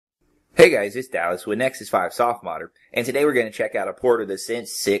Hey guys, it's Dallas with Nexus 5 softModder, and today we're going to check out a port of the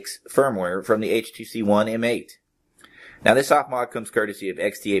Sense 6 firmware from the HTC One M8. Now this softmod comes courtesy of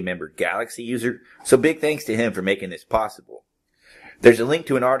XDA member Galaxy User, so big thanks to him for making this possible. There's a link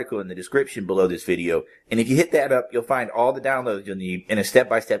to an article in the description below this video, and if you hit that up, you'll find all the downloads you'll need and a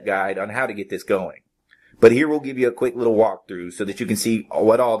step-by-step guide on how to get this going. But here we'll give you a quick little walkthrough so that you can see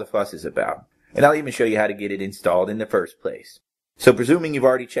what all the fuss is about. And I'll even show you how to get it installed in the first place. So presuming you've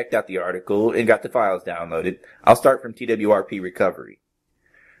already checked out the article and got the files downloaded, I'll start from TWRP recovery.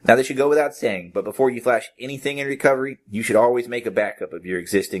 Now this should go without saying, but before you flash anything in recovery, you should always make a backup of your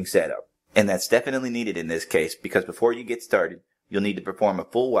existing setup. And that's definitely needed in this case because before you get started, you'll need to perform a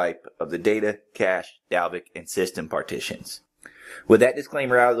full wipe of the data, cache, Dalvik, and system partitions. With that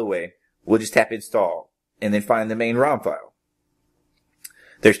disclaimer out of the way, we'll just tap install and then find the main ROM file.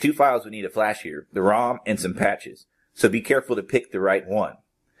 There's two files we need to flash here, the ROM and some patches. So be careful to pick the right one.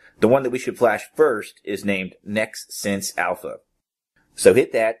 The one that we should flash first is named Nexus Alpha. So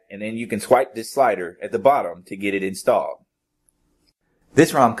hit that, and then you can swipe this slider at the bottom to get it installed.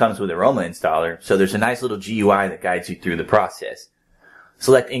 This ROM comes with a Roma installer, so there's a nice little GUI that guides you through the process.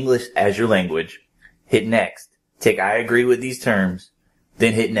 Select English as your language, hit Next, tick I agree with these terms,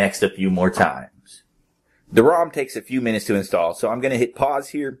 then hit Next a few more times. The ROM takes a few minutes to install, so I'm going to hit pause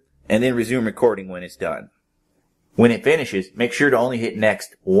here, and then resume recording when it's done. When it finishes, make sure to only hit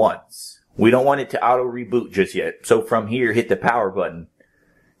Next once. We don't want it to auto reboot just yet, so from here hit the power button,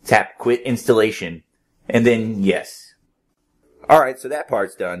 tap quit installation, and then yes. Alright, so that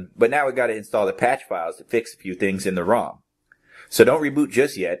part's done, but now we've got to install the patch files to fix a few things in the ROM. So don't reboot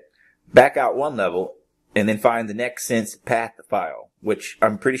just yet, back out one level, and then find the Nexus path file, which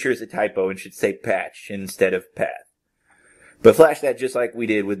I'm pretty sure is a typo and should say patch instead of path. But flash that just like we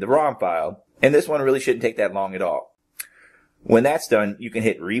did with the ROM file, and this one really shouldn't take that long at all. When that's done, you can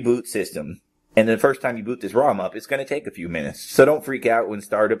hit Reboot System. And the first time you boot this ROM up, it's going to take a few minutes. So don't freak out when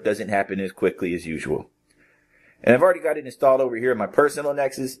startup doesn't happen as quickly as usual. And I've already got it installed over here in my personal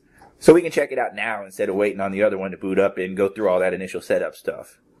Nexus, so we can check it out now instead of waiting on the other one to boot up and go through all that initial setup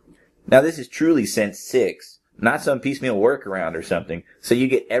stuff. Now this is truly Sense 6, not some piecemeal workaround or something, so you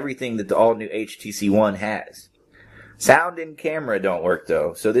get everything that the all-new HTC One has. Sound and camera don't work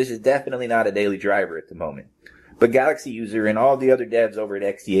though, so this is definitely not a daily driver at the moment. But Galaxy User and all the other devs over at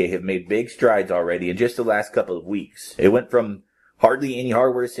XDA have made big strides already in just the last couple of weeks. It went from hardly any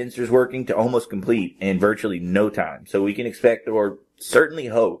hardware sensors working to almost complete in virtually no time. So we can expect, or certainly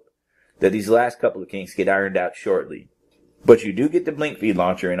hope, that these last couple of kinks get ironed out shortly. But you do get the Blink Feed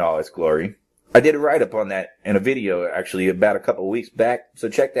launcher in all its glory. I did a write-up on that in a video actually about a couple of weeks back, so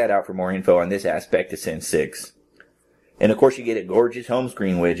check that out for more info on this aspect of Sense 6. And of course you get a gorgeous home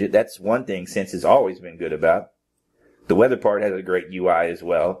screen widget. That's one thing Sense has always been good about. The weather part has a great UI as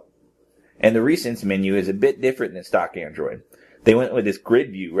well. And the Recents menu is a bit different than stock Android. They went with this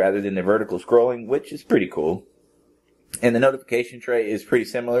grid view rather than the vertical scrolling, which is pretty cool. And the notification tray is pretty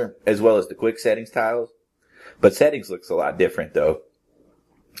similar, as well as the quick settings tiles. But settings looks a lot different though.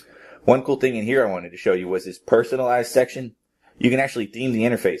 One cool thing in here I wanted to show you was this personalized section. You can actually theme the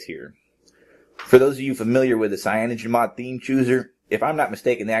interface here. For those of you familiar with the CyanogenMod theme chooser, if I'm not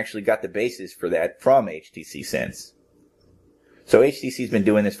mistaken, they actually got the basis for that from HTC Sense. So HTC's been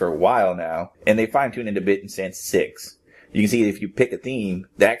doing this for a while now, and they fine-tuned it a bit in Sense 6. You can see that if you pick a theme,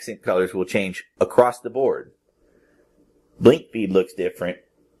 the accent colors will change across the board. Blink Feed looks different,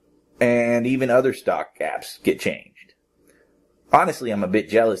 and even other stock apps get changed. Honestly, I'm a bit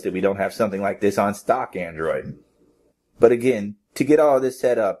jealous that we don't have something like this on stock Android. But again, to get all of this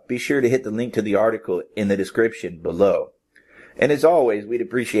set up, be sure to hit the link to the article in the description below. And as always, we'd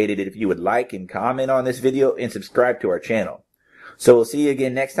appreciate it if you would like and comment on this video and subscribe to our channel. So we'll see you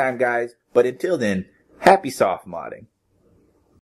again next time, guys. But until then, happy soft modding.